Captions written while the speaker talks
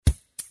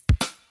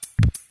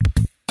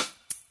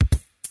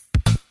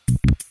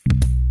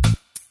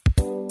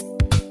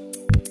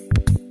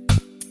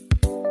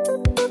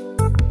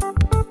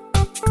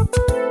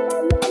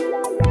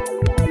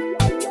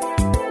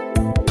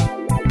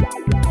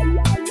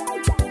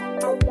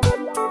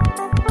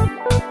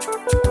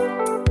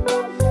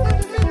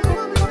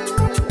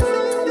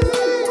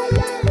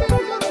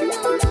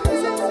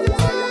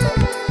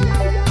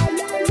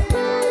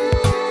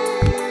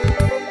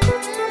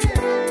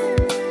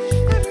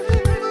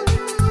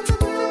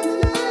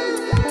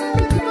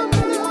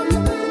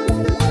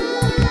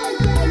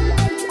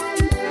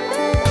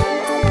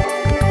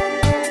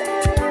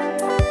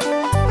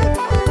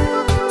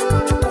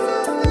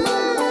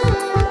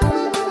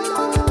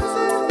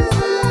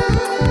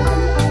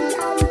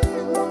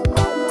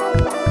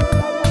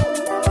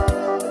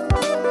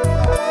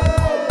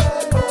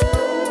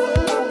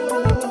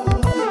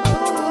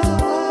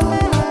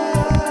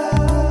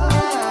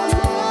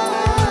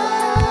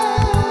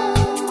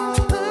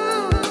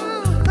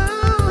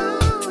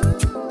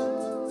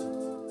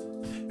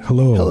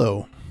Hello.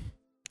 Hello.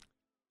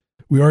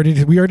 We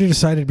already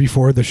decided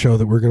before the show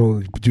that we're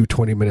going to do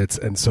 20 minutes,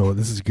 and so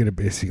this is going to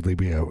basically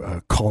be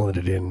a calling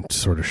it in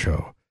sort of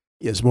show.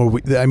 Yes, more.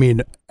 I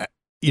mean,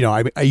 you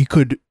know, you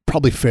could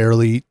probably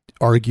fairly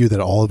argue that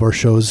all of our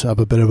shows have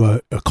a bit of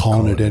a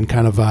calling it in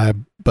kind of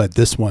vibe, but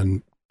this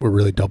one we're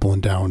really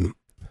doubling down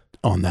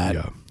on that.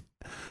 Yeah.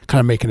 Kind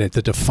of making it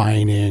the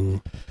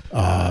defining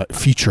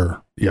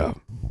feature. Yeah.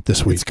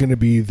 This week it's going to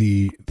be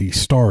the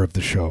star of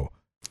the show.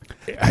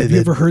 Have you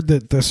ever heard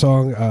the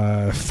song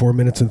 4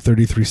 minutes and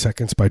 33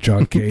 seconds by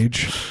John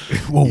Cage?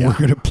 Well, we're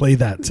going to play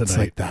that tonight. It's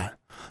like that.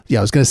 Yeah,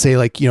 I was going to say,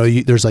 like, you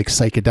know, there's like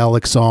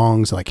psychedelic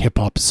songs, like hip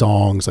hop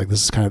songs. Like,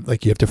 this is kind of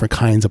like you have different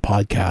kinds of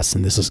podcasts,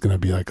 and this is going to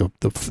be like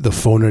the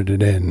phoning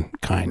it in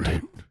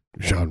kind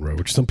genre,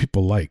 which some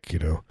people like. You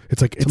know,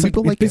 it's like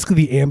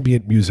basically the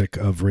ambient music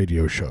of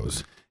radio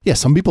shows. Yeah,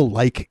 some people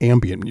like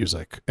ambient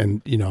music,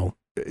 and you know,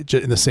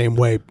 in the same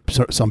way,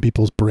 some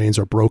people's brains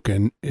are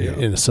broken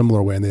in a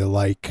similar way, and they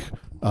like,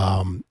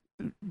 you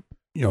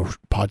know,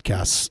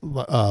 podcasts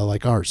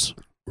like ours.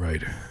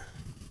 Right.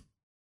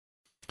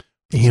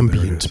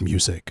 Ambient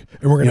music.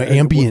 And we're going to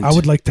ambient. I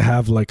would like to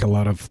have like a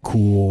lot of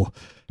cool,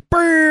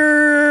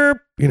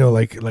 burp, you know,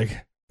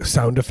 like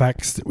sound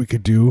effects that we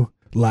could do,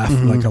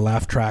 like a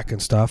laugh track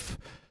and stuff.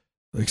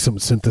 Like some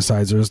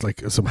synthesizers,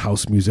 like some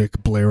house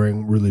music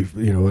blaring really,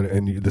 you know,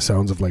 and the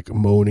sounds of like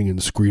moaning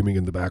and screaming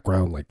in the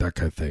background, like that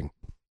kind of thing.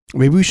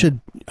 Maybe we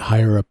should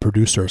hire a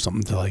producer or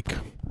something to like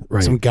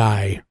some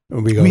guy.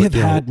 We have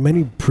had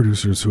many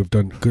producers who have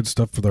done good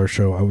stuff with our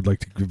show. I would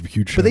like to give a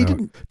huge shout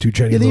out to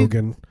Jenny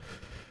Logan.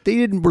 They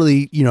didn't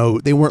really, you know,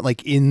 they weren't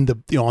like in the,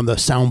 you know, on the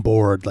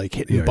soundboard, like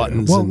hitting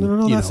buttons. Well, and,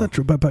 no, that's not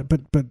true. But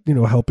you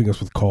know, helping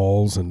us with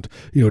calls and,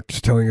 you know,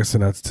 just telling us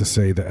not to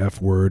say the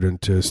F word and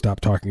to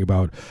stop talking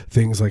about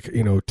things like,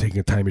 you know, taking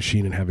a time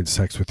machine and having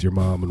sex with your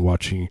mom and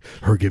watching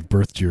her give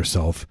birth to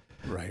yourself.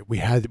 Right. We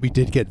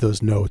did get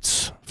those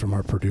notes from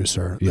our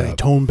producer. Yeah. They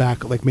toned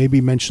back, like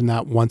maybe mention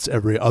that once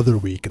every other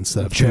week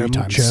instead of 3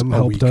 times Jem a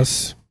helped week.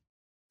 us.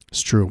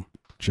 It's true.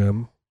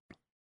 Jem.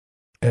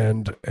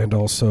 And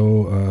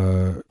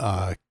also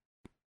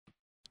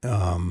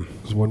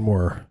there's one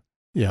more.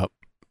 Yep.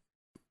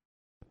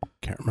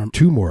 Can't remember.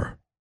 2 more.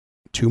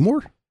 2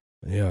 more?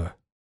 Yeah.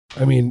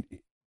 I mean,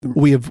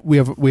 we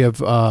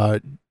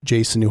have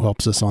Jason who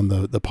helps us on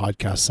the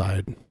podcast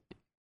side.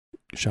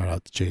 Shout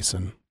out to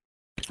Jason.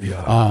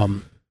 Yeah.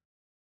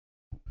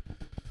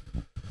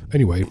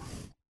 Anyway.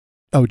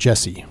 Oh,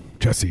 Jesse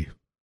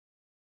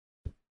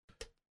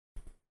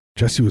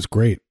was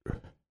great.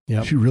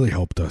 Yeah. She really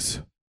helped us.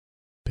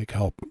 Big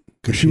help.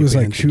 Because she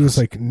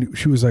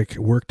was like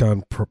worked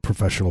on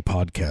professional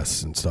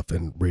podcasts and stuff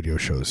and radio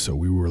shows. So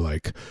we were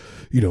like,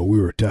 you know, we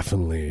were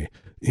definitely,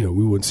 you know,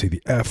 we wouldn't say the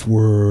F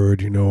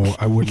word, you know,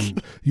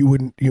 you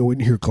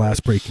wouldn't hear glass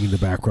breaking in the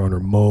background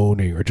or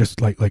moaning or just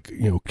like,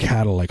 you know,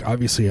 cattle. Like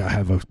obviously I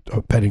have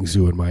a petting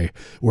zoo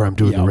where I'm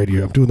doing the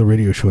radio. I'm doing the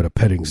radio show at a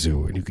petting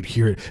zoo and you could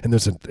hear it. And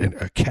there's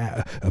a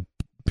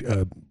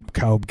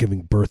cow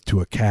giving birth to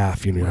a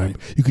calf, you know, right.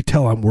 You could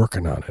tell I'm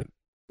working on it.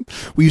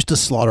 We used to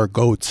slaughter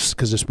goats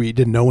because we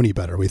didn't know any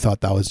better. We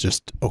thought that was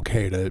just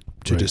okay to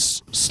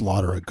just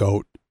slaughter a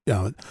goat.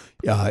 You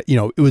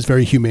know, it was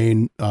very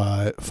humane,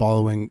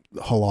 following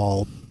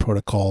halal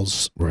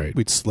protocols. Right.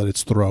 We'd slit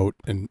its throat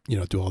and, you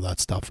know, do all that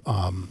stuff.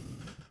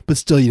 But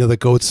still, you know, the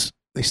goats,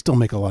 they still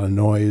make a lot of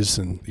noise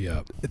and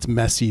it's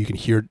messy. You can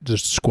hear the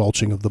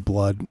squelching of the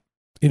blood.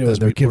 You know,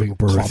 they're giving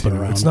birth. You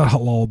know, it's not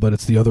halal, but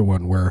it's the other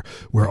one where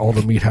all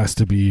the meat has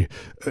to be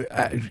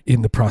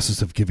in the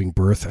process of giving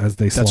birth as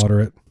they slaughter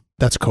it.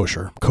 That's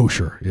kosher.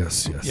 Kosher,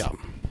 yes. Yeah.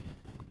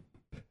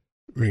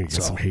 We're going to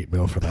get some hate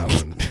mail for that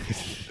one.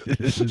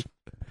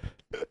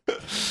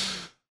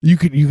 You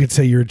could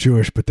say you're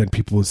Jewish, but then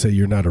people would say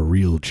you're not a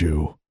real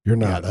Jew. You're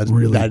not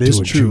really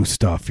doing Jew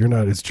stuff. You're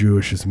not as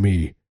Jewish as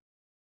me.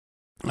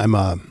 I'm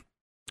a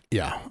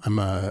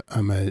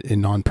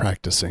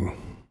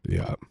non-practicing.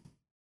 Yeah.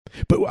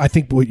 But I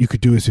think what you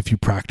could do is if you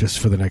practice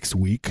for the next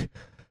week,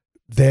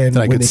 then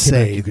when they come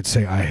back, you could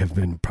say,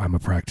 I'm a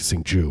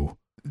practicing Jew.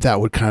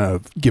 That would kind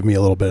of give me a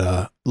little bit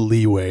of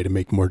leeway to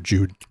make more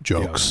Jew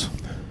jokes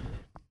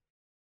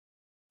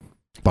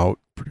about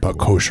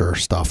kosher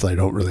stuff that I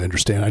don't really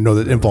understand. I know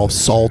that it involves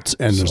salt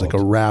and there's like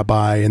a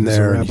rabbi in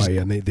there.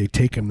 And they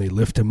take him, they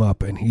lift him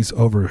up, and he's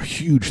over a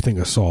huge thing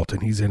of salt,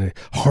 and he's in a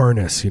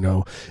harness, you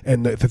know.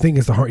 And the thing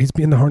is, he's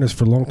been in the harness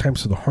for a long time,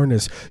 so the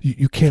harness,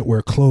 you can't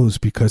wear clothes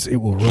because it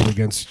will rub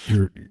against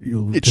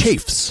it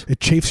chafes. It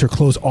chafes your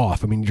clothes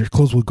off. I mean, your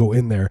clothes will go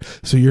in there,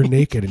 so you're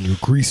naked and you're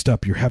greased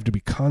up. You have to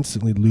be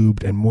constantly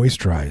lubed and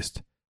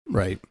moisturized.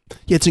 Right.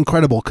 Yeah, it's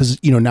incredible because,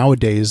 you know,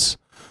 nowadays,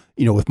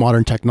 you know, with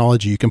modern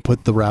technology, you can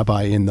put the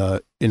rabbi in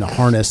a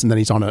harness, and then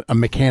he's on a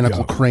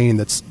mechanical crane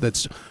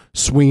that's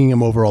swinging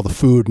him over all the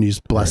food, and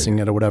he's blessing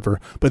it or whatever.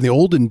 But in the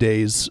olden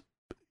days,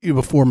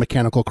 before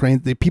mechanical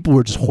cranes, people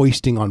were just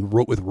hoisting on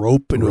with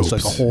rope, and Ropes, it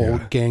was like a whole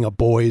gang of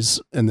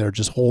boys, and they're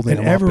just holding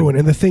them everyone. up.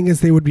 And the thing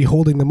is, they would be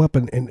holding them up,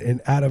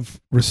 and out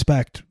of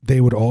respect, they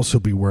would also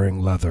be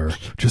wearing leather,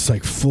 just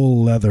like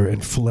full leather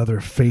and full leather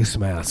face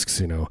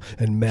masks,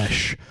 and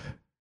mesh.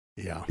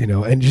 Yeah,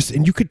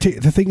 and you could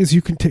take. The thing is,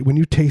 you can take when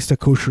you taste a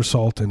kosher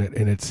salt in it,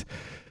 and it's.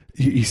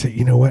 You say,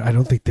 you know what? I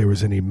don't think there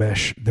was any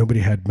mesh.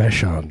 Nobody had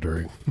mesh on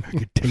during. I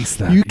could taste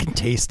that. You can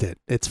taste it.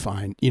 It's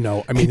fine.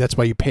 That's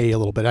why you pay a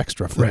little bit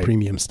extra for the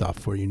premium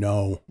stuff, where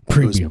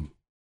premium,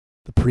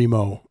 the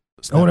primo.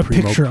 I want a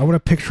picture. I want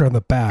a picture on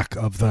the back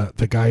of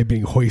the guy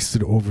being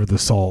hoisted over the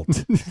salt.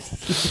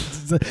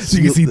 So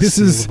you can see this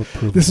is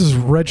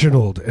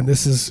Reginald, and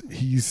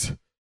he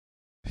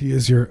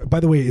is your.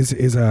 By the way,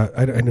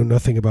 I know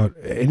nothing about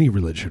any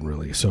religion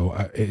really. So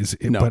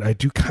but I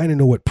do kind of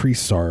know what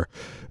priests are.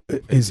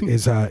 Is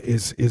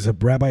a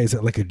rabbi? Is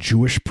it like a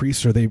Jewish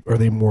priest? Or are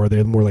they more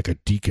like a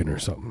deacon or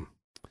something?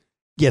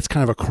 Yeah, it's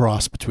kind of a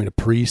cross between a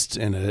priest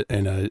and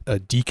a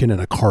deacon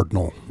and a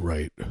cardinal.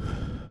 Right.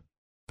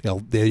 A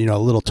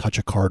little touch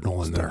of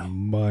cardinal in there. A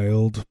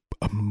mild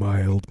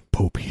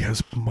pope. He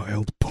has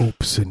mild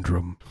pope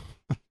syndrome.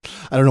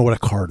 I don't know what a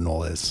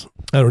cardinal is.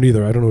 I don't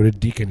either. I don't know what a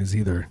deacon is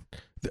either.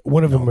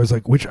 One of them was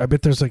like, I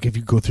bet there's like, if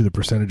you go through the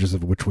percentages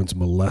of which ones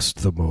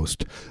molest the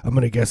most, I'm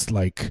going to guess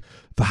like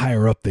the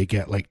higher up they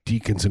get, like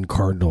deacons and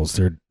cardinals,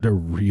 they're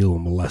real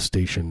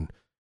molestation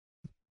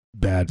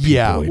bad people.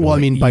 Yeah.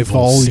 Well, like by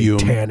evil, volume.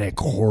 Satanic,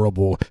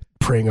 horrible,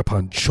 preying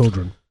upon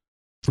children,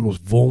 the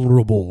most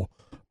vulnerable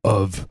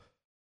of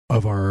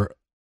our,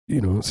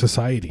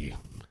 society.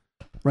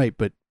 Right.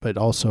 But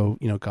also,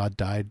 God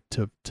died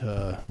for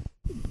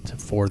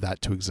that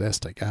to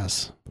exist, I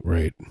guess.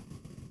 Right.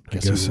 I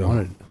guess so.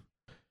 Wanted.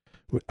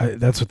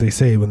 That's what they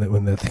say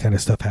when that kind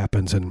of stuff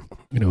happens, and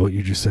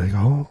you just say,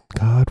 "Oh,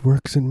 God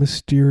works in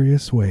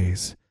mysterious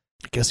ways."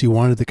 I guess he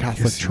wanted the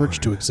Catholic Church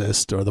to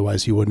exist, or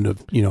otherwise he wouldn't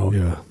have,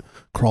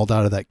 crawled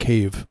out of that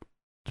cave.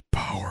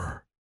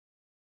 Power,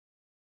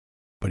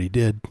 but he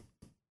did.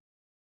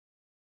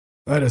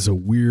 That is a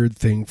weird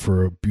thing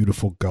for a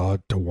beautiful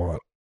God to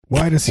want.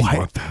 Why does he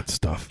want that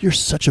stuff? You're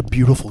such a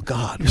beautiful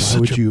God. You're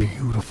such a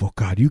beautiful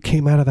God. You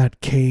came out of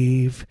that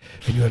cave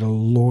and you had a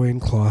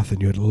loincloth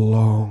and you had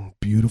long,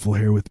 beautiful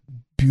hair with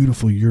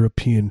beautiful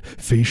European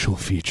facial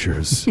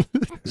features.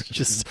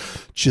 just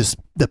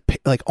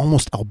like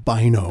almost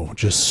albino,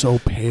 just so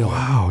pale.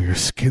 Wow, your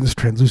skin's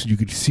translucent. You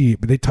could see,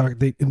 but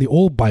in the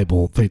old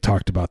Bible, they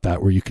talked about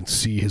that, where you can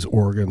see his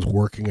organs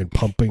working and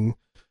pumping.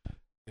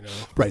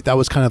 Right. That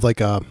was kind of like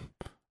a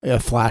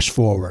flash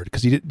forward,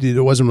 because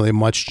there wasn't really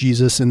much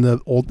Jesus in the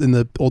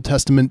Old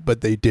Testament,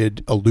 but they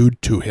did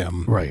allude to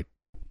him, right?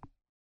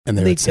 And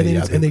they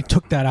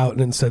took that out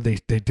and instead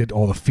they did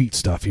all the feet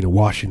stuff,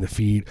 washing the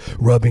feet,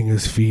 rubbing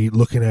his feet,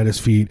 looking at his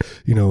feet.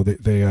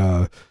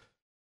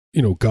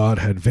 God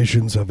had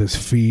visions of his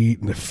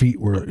feet, and the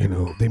feet were,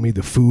 they made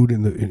the food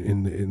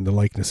in the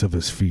likeness of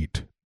his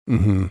feet.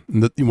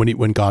 Mm-hmm.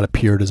 When God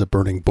appeared as a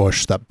burning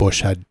bush, that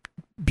bush had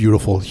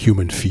beautiful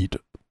human feet.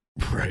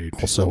 Right.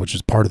 Also, which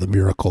is part of the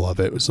miracle of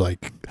it. It was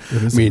like,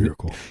 it is a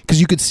miracle, because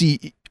you could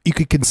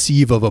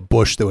conceive of a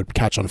bush that would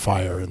catch on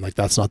fire, and like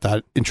that's not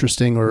that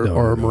interesting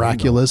or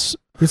miraculous. No.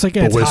 It's like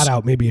it's hot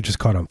out. Maybe it just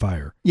caught on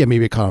fire. Yeah,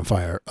 maybe it caught on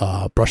fire.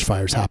 Brush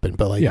fires happen,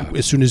 but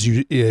as soon as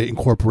you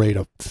incorporate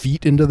a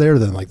feet into there,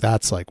 then like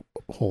that's like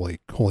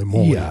holy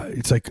moly. Yeah,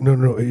 it's like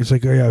no. It's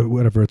like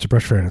whatever. It's a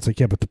brush fire, and it's like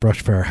but the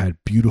brush fire had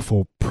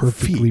beautiful,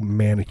 perfectly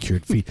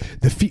manicured feet.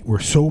 The feet were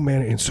so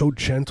and so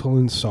gentle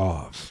and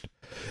soft.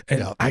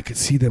 And I could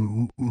see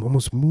them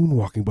almost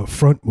moonwalking, but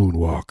front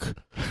moonwalk.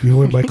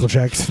 When Michael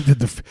Jackson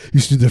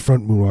used to do the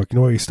front moonwalk.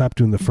 Why he stopped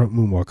doing the front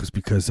moonwalk is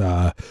because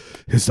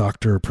his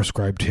doctor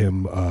prescribed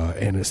him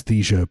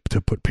anesthesia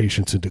to put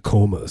patients into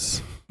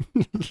comas.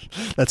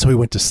 That's how he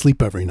went to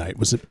sleep every night.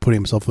 Was it putting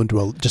himself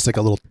into just like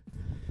a little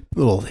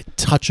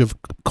touch of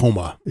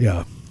coma?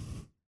 Yeah,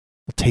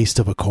 a taste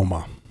of a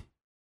coma.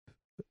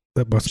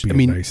 That must be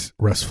a nice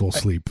restful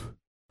sleep.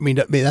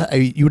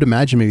 You would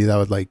imagine maybe that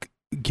would like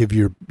give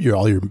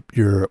all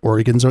your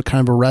organs are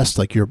kind of a rest,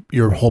 like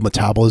your whole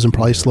metabolism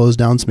probably slows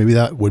down, so maybe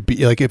that would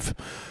be like if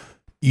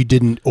you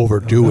didn't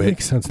overdo it.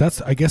 Makes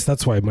sense. I guess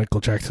that's why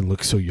Michael Jackson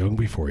looked so young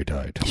before he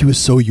died. He was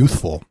so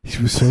youthful.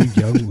 He was so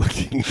young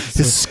looking.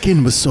 His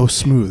skin was so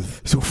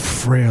smooth, so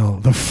frail.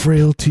 The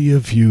frailty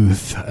of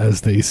youth, as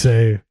they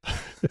say.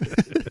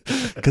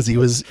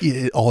 Because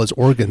all his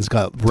organs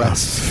got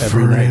rest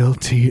every night.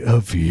 Frailty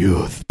of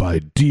Youth by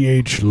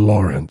D.H.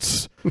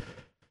 Lawrence.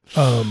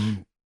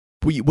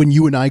 When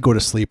you and I go to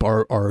sleep,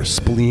 our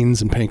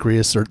spleens and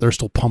pancreas they're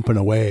still pumping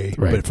away.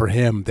 Right. But for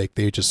him,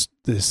 they just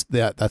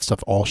that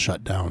stuff all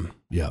shut down.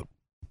 Yeah.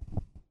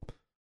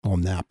 All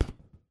nap.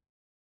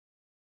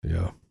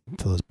 Yeah.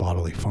 To those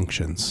bodily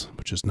functions,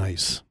 which is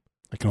nice.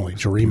 I can only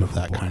dream of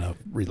that kind of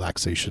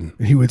relaxation.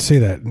 He would say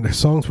that, and the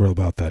songs were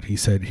about that.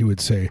 He would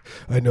say,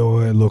 "I know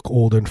I look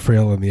old and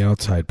frail on the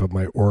outside, but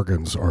my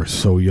organs are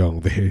so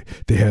young.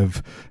 They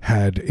have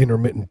had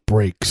intermittent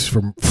breaks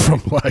from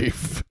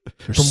life,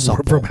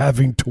 from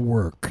having to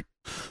work.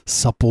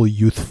 supple,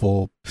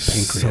 youthful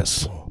pancreas.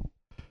 Supple.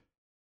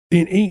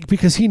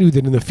 Because he knew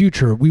that in the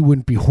future we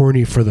wouldn't be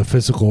horny for the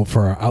physical,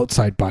 for our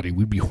outside body.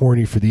 We'd be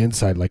horny for the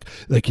inside. Like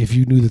if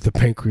you knew that the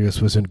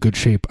pancreas was in good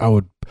shape, I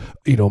would,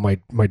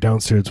 my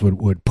downstairs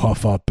would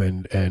puff up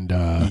and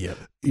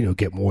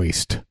get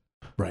moist.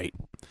 Right.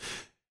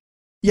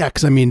 Yeah,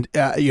 because I mean,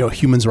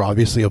 humans are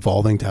obviously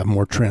evolving to have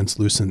more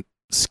translucent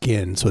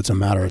skin, so it's a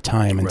matter of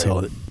time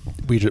until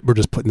we're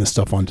just putting this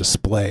stuff on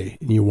display,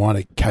 and you want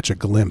to catch a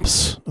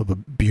glimpse of a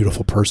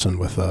beautiful person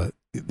with and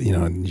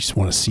you just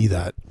want to see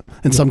that.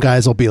 And some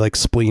guys will be like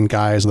spleen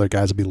guys, other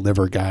guys will be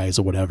liver guys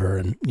or whatever,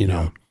 and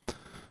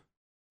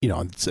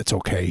it's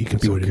okay. You can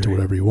be into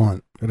whatever you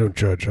want. I don't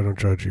judge you at all.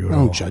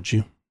 I don't judge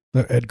you.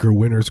 That Edgar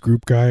Winters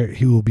group guy,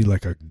 he will be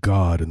like a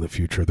god in the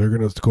future. They're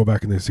going to go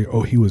back and they say,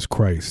 "Oh, he was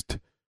Christ."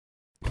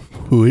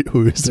 Who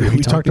is we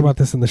talked about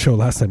this in the show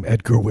last time.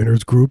 Edgar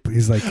Winters group.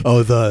 He's like,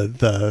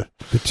 the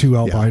two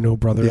albino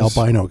brothers, the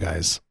albino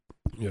guys.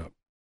 Yeah.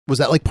 Was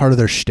that like part of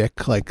their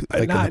shtick? Like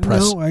in the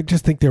press? No, I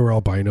just think they were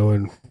albino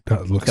and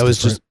looks. That was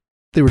different.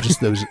 They were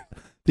just those.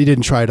 They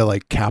didn't try to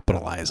like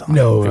capitalize on.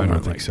 No, I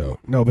don't think so.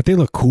 No, but they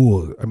look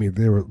cool. I mean,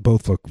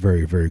 both look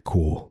very, very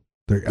cool.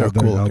 They're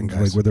cool albums,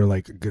 like where they're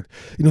like good.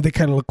 They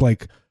kind of look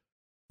like.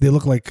 They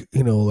look like,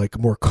 like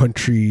more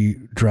country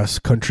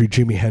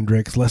Jimi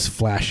Hendrix, less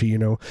flashy,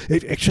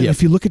 Actually,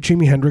 if you look at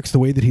Jimi Hendrix, the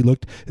way that he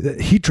looked,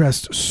 he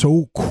dressed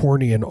so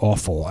corny and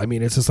awful. I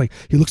mean, it's just like,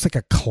 he looks like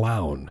a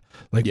clown.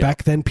 Like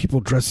back then, people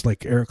dressed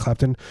like Eric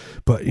Clapton.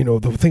 But,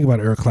 the thing about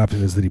Eric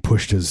Clapton is that he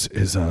pushed his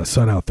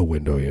son out the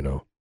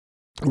window,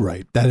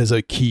 Right. That is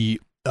a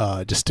key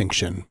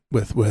distinction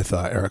with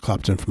Eric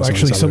Clapton. From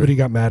actually, somebody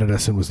got mad at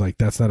us and was like,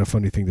 that's not a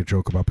funny thing to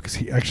joke about because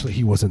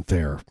he wasn't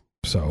there.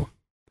 So...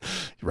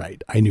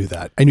 Right, I knew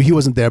that. I knew he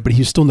wasn't there, but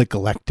he was still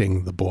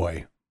neglecting the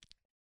boy.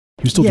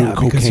 He was still doing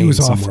cocaine because he was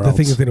off. Else. The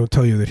thing is, they don't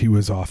tell you that he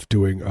was off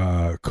doing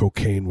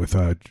cocaine with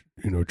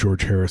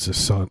George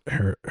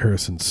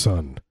Harrison's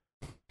son.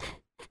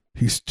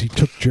 He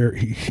took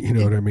Jerry. You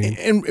know what I mean?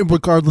 And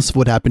regardless of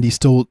what happened, he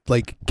still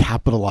like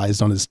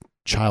capitalized on his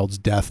child's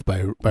death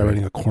by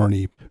writing a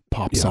corny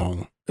pop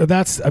song.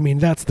 That's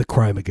the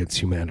crime against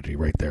humanity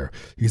right there.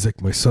 He's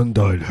like, my son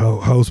died.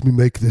 How's me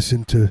make this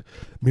into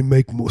me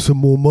make some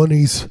more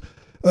monies?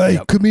 Hey,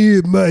 come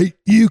here, mate.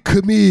 You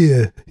come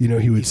here.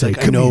 He would say,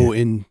 like, I know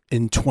in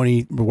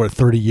 20 or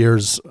 30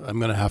 years, I'm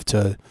going to have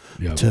to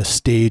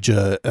stage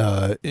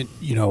a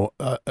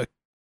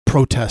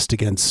protest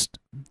against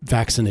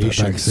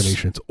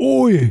vaccinations.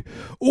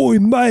 Oi,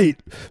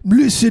 mate.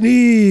 Listen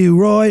here,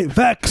 right?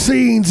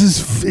 Vaccines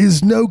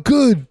is no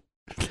good,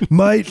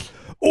 mate.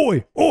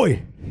 Oi.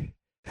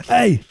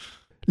 Hey,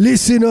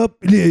 listen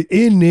up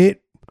in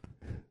it.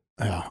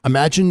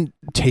 Imagine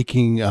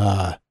taking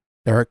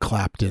Eric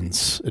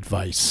Clapton's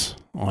advice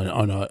on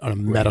a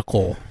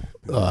medical.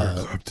 Eric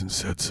Clapton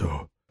said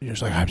so. You're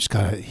just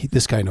like,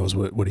 this guy knows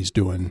what he's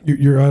doing.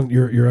 You're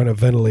on a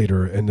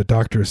ventilator, and the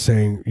doctor is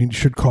saying you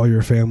should call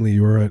your family.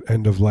 You're at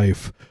end of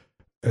life,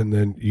 and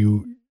then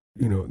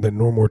then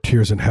No More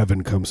Tears in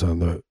Heaven comes on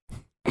the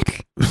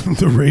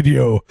the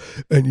radio,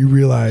 and you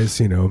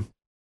realize,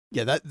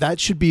 Yeah, that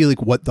should be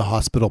like what the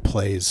hospital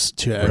plays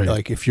to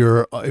like if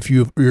you're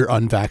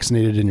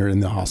unvaccinated and you're in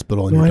the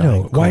hospital and you're dying. I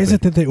know. Why is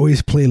it that they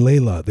always play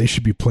Layla? They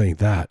should be playing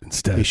that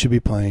instead. They should be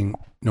playing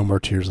No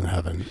More Tears in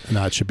Heaven, and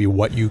that should be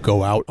what you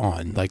go out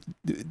on. Like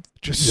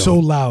just so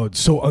loud,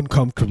 so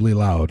uncomfortably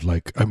loud.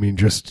 Like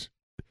just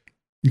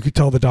you could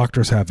tell the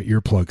doctors have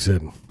earplugs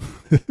in.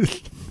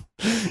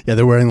 Yeah,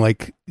 they're wearing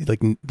like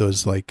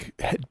those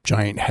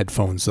giant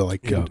headphones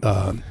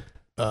that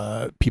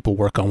people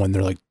work on when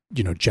they're like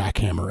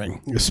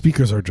jackhammering. The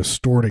speakers are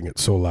distorting it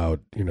so loud.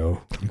 You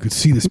could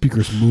see the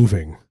speakers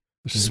moving.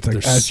 It's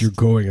like as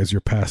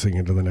you're passing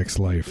into the next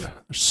life.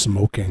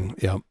 Smoking.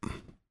 Yep.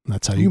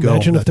 That's how you go.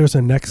 Imagine if there's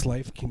a next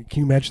life. Can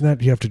you imagine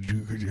that? You have to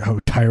do how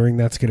tiring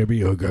that's going to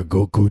be. Oh,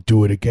 go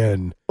do it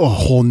again. A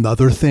whole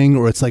nother thing,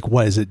 or it's like,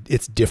 what is it?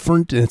 It's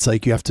different, and it's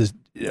like you have to.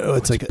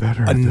 It's like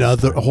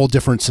a whole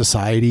different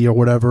society or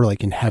whatever,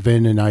 like in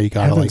heaven, and now you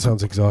got heaven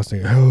sounds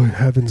exhausting. Oh,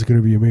 heaven's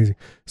going to be amazing.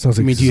 Sounds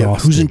like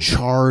exhausting. Who's in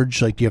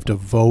charge? Like, do you have to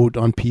vote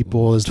on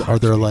people? Are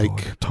there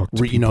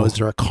is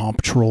there a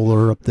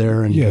comptroller up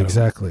there? And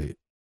exactly.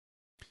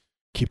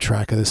 Keep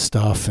track of this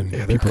stuff, and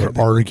people are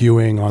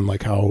arguing on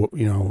like how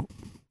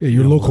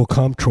your local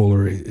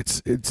comptroller.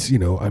 It's they're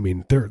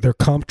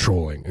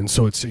comptrolling, and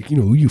so it's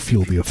you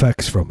feel the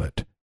effects from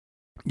it.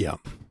 Yeah,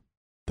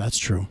 that's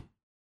true.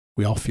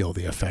 We all feel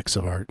the effects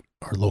of our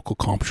local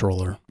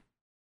comptroller.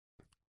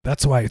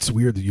 That's why it's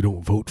weird that you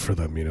don't vote for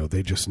them.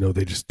 They just know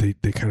they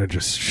kind of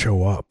just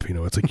show up.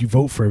 It's like you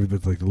vote for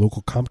everybody, like the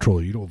local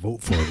comptroller. You don't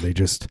vote for them. They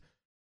just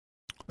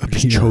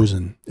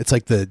chosen. It's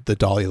like the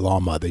Dalai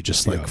Lama. They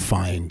just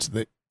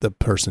find the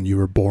person you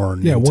were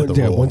born. Yeah,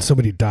 once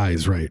somebody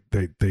dies, right?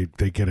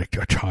 They get a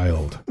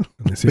child. And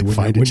they say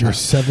when you're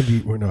 70.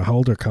 How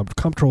old are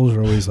comptrollers?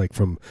 Are always like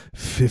from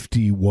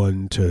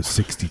 51 to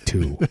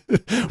 62.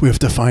 We have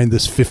to find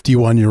this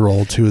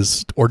 51-year-old who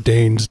is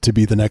ordained to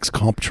be the next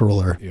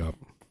comptroller. Yeah.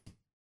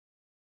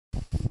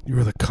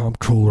 You're the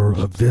comptroller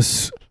of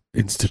this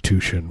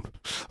institution.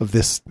 Of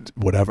this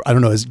whatever. I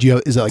don't know. Is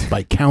it like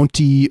by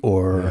county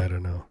or I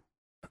don't know.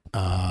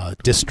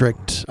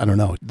 District? I don't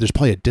know. There's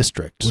probably a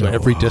district. So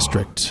every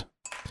district.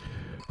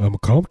 I'm a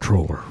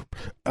comptroller.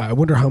 I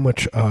wonder how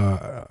much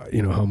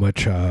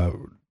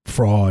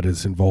fraud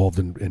is involved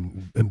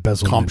in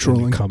embezzlement,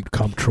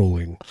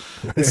 comptrolling.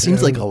 It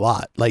seems like a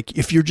lot. Like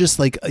if you're just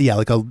like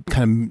a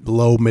kind of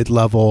low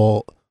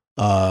mid-level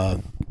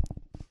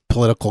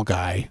political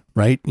guy,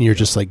 right? And you're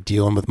just like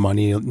dealing with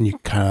money, and you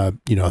kind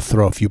of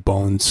throw a few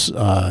bones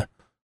to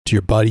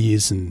your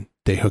buddies, and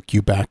they hook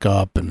you back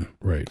up, and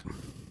right.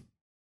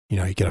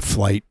 You get a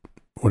flight,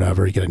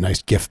 whatever. You get a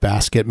nice gift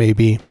basket,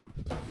 maybe.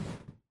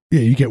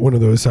 Yeah, you get one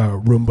of those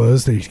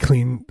Roombas. They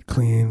clean.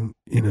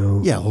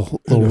 Yeah, little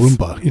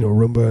Roomba.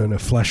 Roomba and a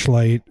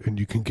fleshlight, and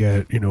you can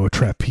get a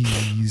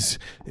trapeze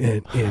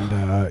and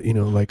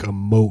like a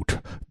moat.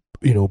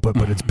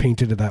 But it's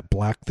painted to that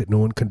black that no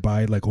one can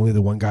buy. Like only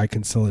the one guy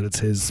can sell it. It's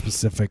his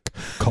specific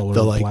color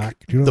of black.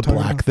 Do you know the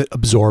black that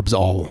absorbs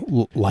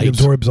all light. It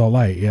absorbs all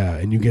light, yeah.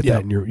 And you get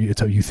that, and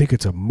you think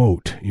it's a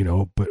moat,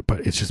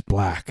 but it's just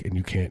black, and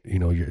you can't,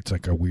 it's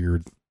like a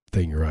weird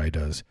thing your eye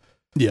does.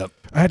 Yep.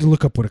 I had to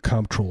look up what a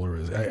comptroller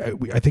is.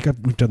 I think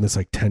we've done this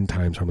like 10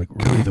 times. I'm like,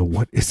 really,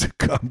 what is a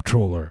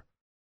comptroller?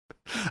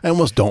 I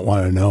almost don't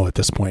want to know at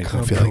this point.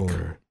 I feel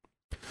like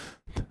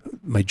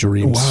my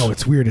dreams. Wow,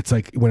 it's weird. It's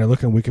like when I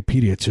look on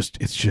Wikipedia, it's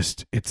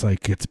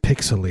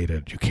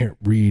pixelated. You can't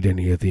read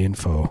any of the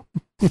info.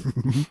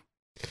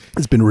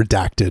 It's been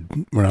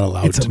redacted. We're not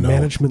allowed to know. It's a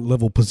management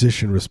level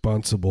position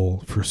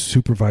responsible for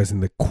supervising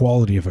the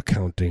quality of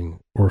accounting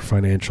or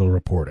financial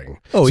reporting.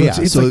 Oh, so yeah.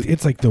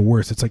 It's like the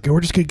worst. It's like,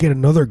 we're just going to get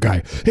another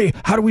guy. Hey,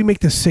 how do we make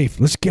this safe?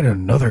 Let's get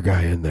another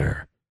guy in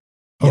there.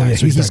 Oh, yeah,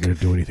 so he's not going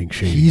to do anything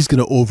shady. He's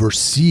going to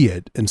oversee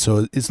it. And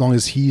so as long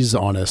as he's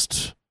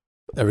honest,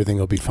 everything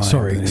will be fine.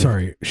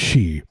 Sorry.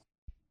 She.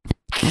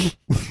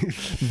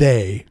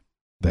 They.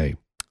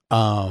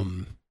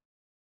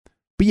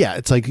 But yeah,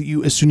 it's like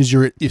as soon as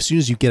you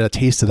get a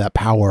taste of that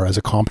power as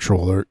a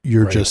comptroller,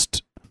 you're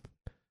just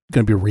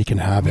going to be wreaking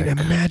havoc. I mean,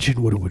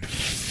 imagine what it would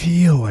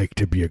feel like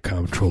to be a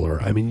comptroller.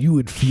 I mean, you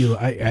would feel.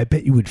 I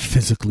bet you would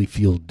physically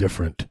feel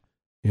different.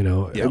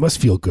 It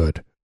must feel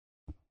good.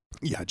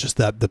 Yeah, just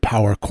the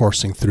power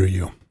coursing through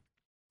you.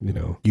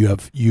 You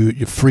have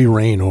free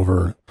reign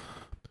over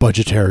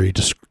budgetary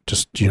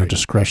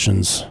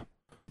discretions.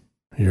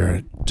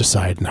 You're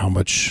deciding how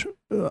much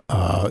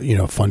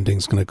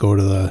funding's going to go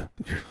to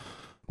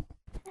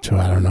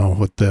I don't know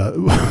what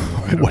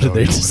what are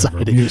they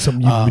deciding? Some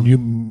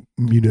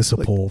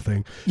municipal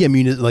thing. Yeah,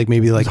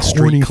 maybe like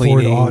street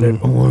cleaning. Audit.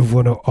 Oh, I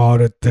want to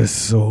audit this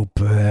so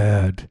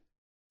bad.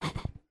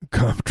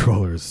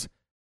 Comptrollers.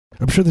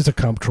 I'm sure there's a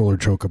comptroller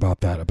joke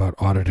about that, about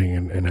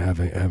auditing and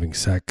having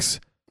sex.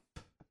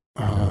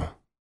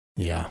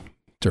 Yeah,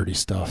 dirty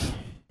stuff.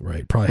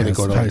 Right. Probably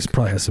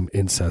has some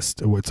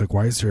incest. It's like,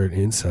 why is there an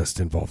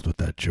incest involved with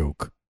that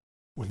joke?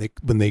 When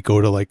they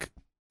go to like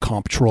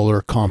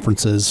comptroller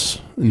conferences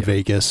in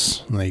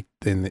Vegas, they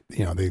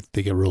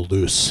get real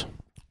loose.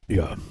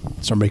 Yeah.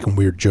 Start making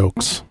weird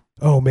jokes.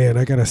 Oh man,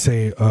 I gotta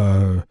say,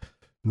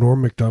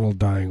 Norm Macdonald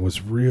dying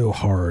was real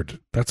hard.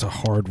 That's a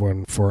hard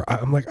one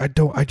I'm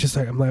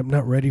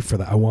not ready for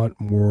that. I want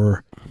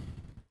more.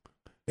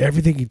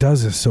 Everything he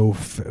does is so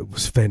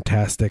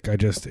fantastic.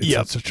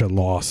 It's such a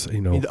loss,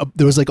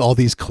 There was like all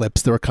these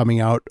clips that were coming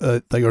out,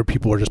 or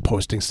people were just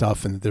posting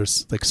stuff, and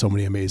there's like so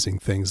many amazing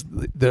things.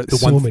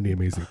 Many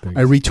amazing things.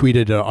 I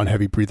retweeted on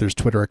Heavy Breather's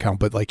Twitter account,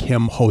 but like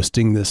him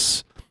hosting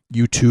this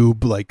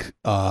YouTube, it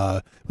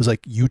was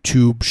like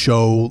YouTube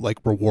show, like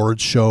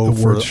rewards show.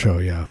 Awards show,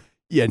 yeah.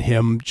 Yeah, and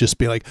him just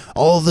being like,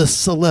 all the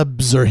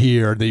celebs are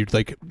here. And they'd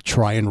like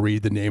try and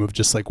read the name of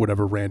just like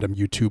whatever random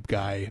YouTube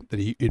guy that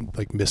he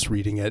like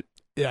misreading it.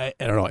 I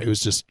don't know. It was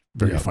just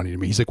very funny to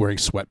me. He's like wearing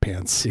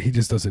sweatpants. He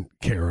just doesn't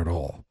care at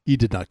all. He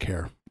did not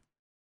care.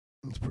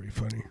 It's pretty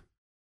funny.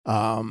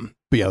 But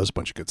yeah, it was a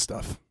bunch of good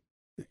stuff.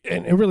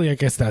 And really, I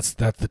guess that's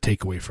the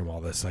takeaway from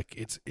all this. Like,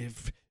 it's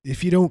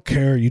if you don't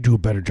care, you do a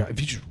better job.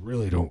 If you just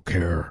really don't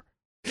care.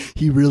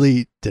 He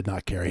really did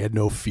not care. He had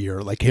no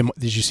fear. Like him.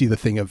 Did you see the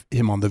thing of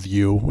him on The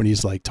View when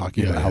he's like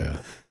talking about how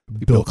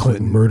Bill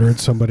Clinton murdered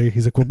somebody?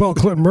 He's like, well, Bill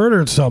Clinton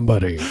murdered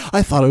somebody.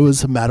 I thought it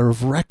was a matter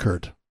of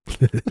record.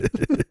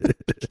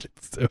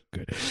 So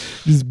good.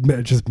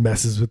 Just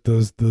messes with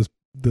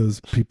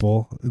those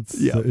people. It's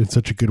in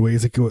such a good way.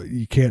 It's like,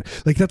 you can't,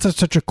 like, that's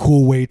such a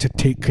cool way to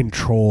take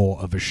control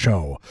of a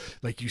show.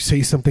 Like, you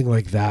say something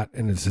like that,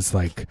 and it's just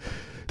like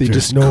they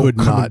just could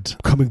not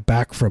coming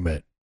back from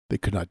it. They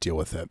could not deal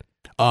with it.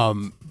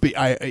 But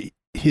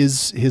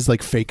his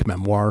like fake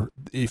memoir,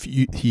 if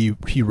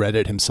he read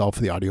it himself,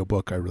 the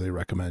audiobook, I really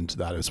recommend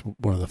that. It's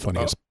one of the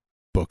funniest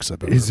books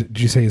I've ever. Did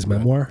you say his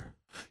memoir?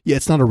 Yeah,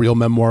 it's not a real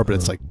memoir, but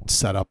it's like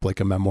set up like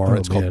a memoir.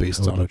 It's called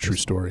Based on a True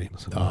Story.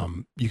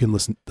 You can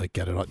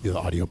get it on the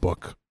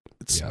audiobook.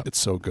 It's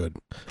so good.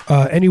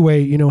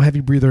 Anyway,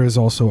 Heavy Breather is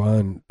also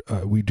on.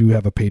 We do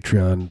have a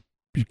Patreon.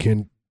 You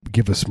can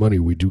give us money.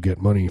 We do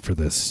get money for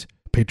this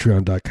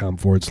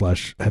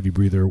patreon.com/heavy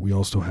breather. We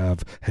also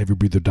have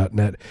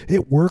heavybreather.net.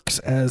 It works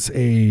as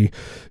a,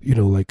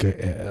 like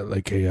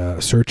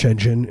a search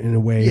engine in a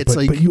way,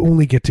 but you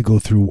only get to go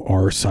through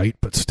our site,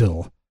 but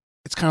still.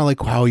 It's kind of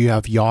like how you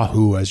have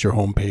Yahoo as your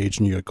homepage,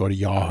 and you go to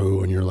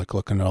Yahoo and you're like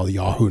looking at all the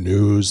Yahoo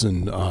News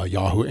and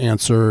Yahoo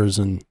Answers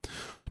and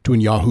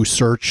doing Yahoo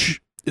search.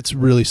 It's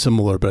really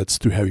similar, but it's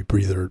through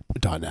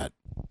heavybreather.net.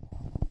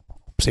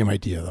 Same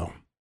idea, though.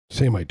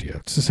 Same idea.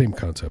 It's the same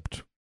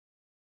concept.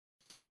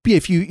 But yeah,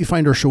 if you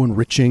find our show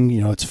enriching,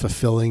 it's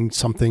fulfilling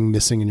something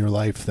missing in your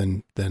life,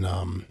 then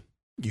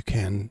you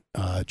can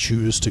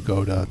choose to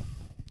go to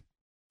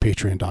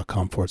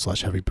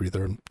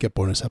patreon.com/heavybreather and get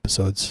bonus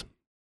episodes.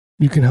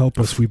 You can help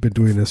us. We've been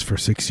doing this for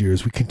 6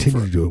 years. We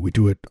continue to do it.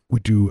 We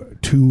do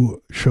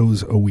 2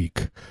 shows a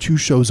week. 2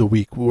 shows a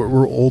week.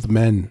 We're old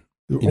men,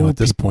 at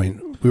this point.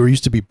 We were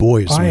used to be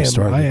boys when we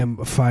started. I am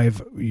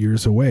 5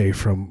 years away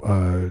from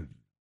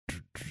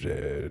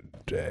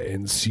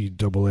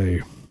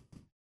NCAA,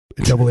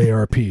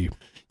 AARP.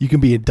 You can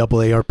be a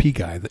AARP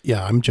guy.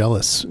 Yeah, I'm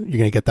jealous. You're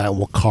going to get that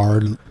little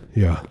card.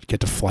 Yeah. You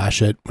get to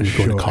flash it when you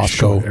go to Costco.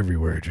 Show it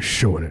everywhere, just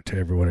showing it to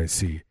everyone I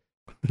see.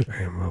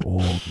 I am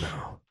old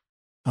now.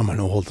 I'm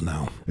an old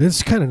now.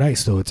 It's kind of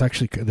nice, though. It's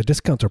actually, the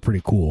discounts are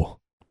pretty cool.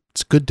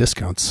 It's good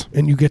discounts.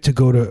 And you get to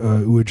go to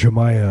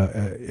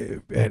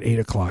Uwajimaya at 8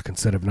 o'clock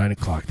instead of 9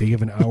 o'clock. They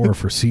give an hour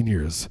for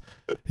seniors.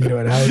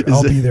 And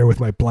I'll be there with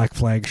my Black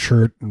Flag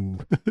shirt.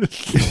 And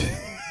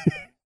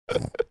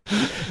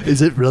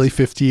Is it really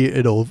 50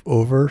 and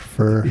over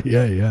for?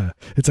 Yeah.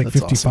 It's like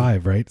 55,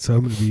 awesome. Right? So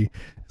I'm going to be,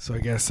 I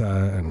guess,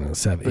 I don't know,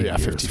 8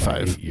 years.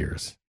 55. 8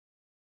 years.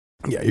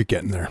 Yeah, you're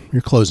getting there.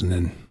 You're closing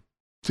in.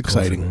 It's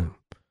exciting.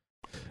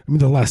 I mean,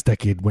 the last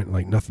decade went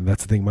like nothing.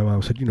 That's the thing. My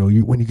mom said,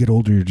 when you get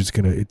older, you're just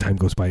time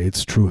goes by.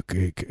 It's true.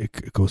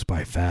 It goes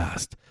by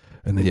fast.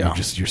 And then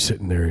you're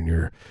sitting there and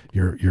you're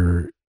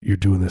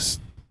doing this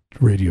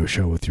radio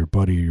show with your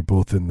buddy. You're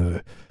both in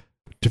the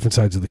different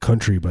sides of the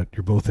country, but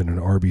you're both in an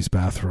Arby's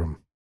bathroom.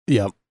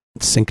 Yeah.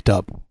 Synced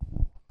up.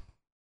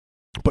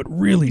 But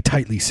really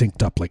tightly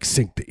synced up, like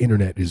synced. The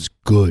internet is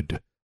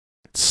good.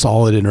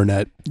 Solid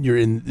internet. You're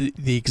in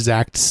the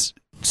exact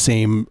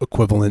same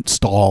equivalent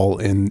stall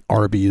in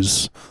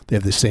Arby's. They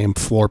have the same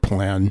floor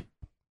plan,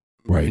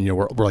 right? And,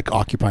 we're like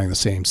occupying the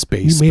same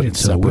space. We made it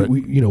so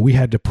we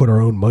had to put our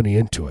own money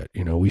into it.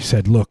 We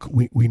said, look,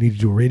 we need to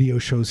do radio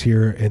shows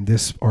here, and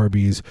this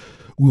Arby's,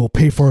 we will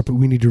pay for it, but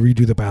we need to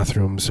redo the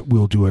bathrooms.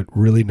 We'll do it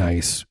really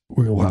nice.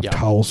 We'll have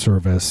towel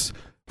service.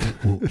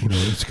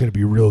 It's going to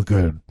be real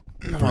good.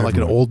 Like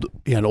an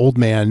old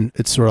man.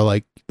 It's sort of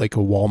like a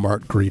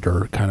Walmart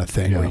greeter kind of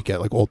thing, where you get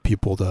like old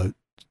people to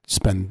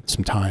spend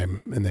some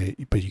time,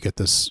 but you get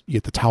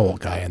the towel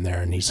guy in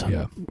there, and he's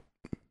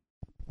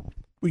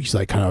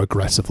like kind of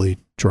aggressively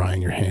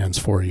drying your hands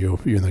for you,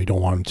 even though you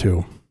don't want him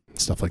to,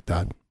 stuff like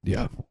that.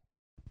 Yeah.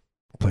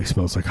 Place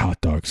smells like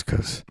hot dogs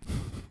because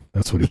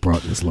that's what he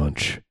brought in his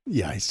lunch.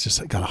 Yeah, he's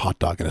just got a hot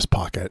dog in his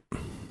pocket.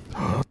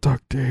 Hot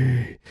dog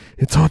day.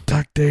 It's hot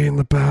dog day in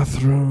the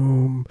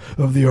bathroom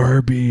of the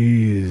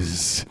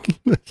Arby's.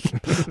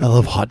 I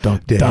love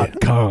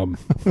hotdogday.com.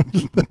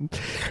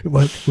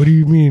 What do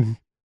you mean?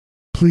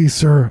 Please,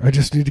 sir, I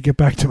just need to get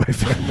back to my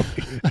family.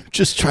 I'm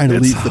just trying to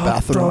leave the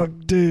bathroom. Hot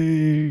dog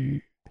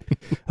day.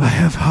 I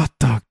have hot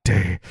dog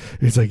day.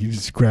 It's like he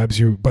just grabs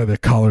you by the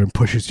collar and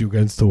pushes you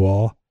against the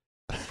wall.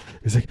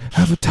 He's like,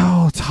 have a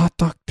towel. It's hot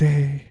dog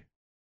day.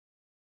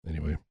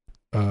 Anyway,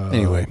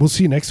 we'll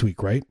see you next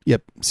week, right?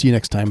 Yep. See you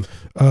next time.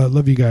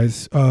 Love you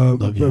guys.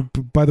 Love you.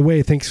 By the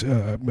way, thanks.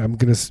 I'm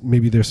gonna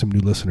maybe there's some new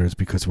listeners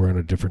because we're on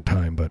a different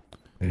time, but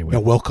anyway. Yeah,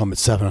 welcome at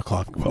 7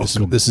 o'clock.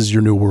 Welcome. This is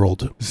your new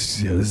world.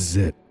 This is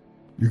it.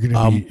 You're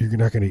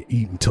not gonna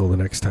eat until the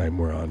next time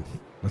we're on.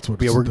 That's what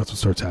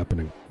starts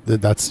happening.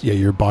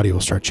 Your body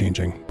will start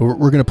changing. But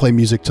we're gonna play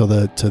music till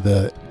the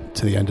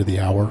end of the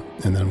hour,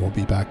 and then we'll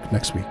be back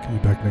next week. We'll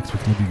be back next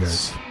week. Love you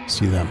guys.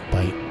 See you then.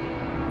 Bye.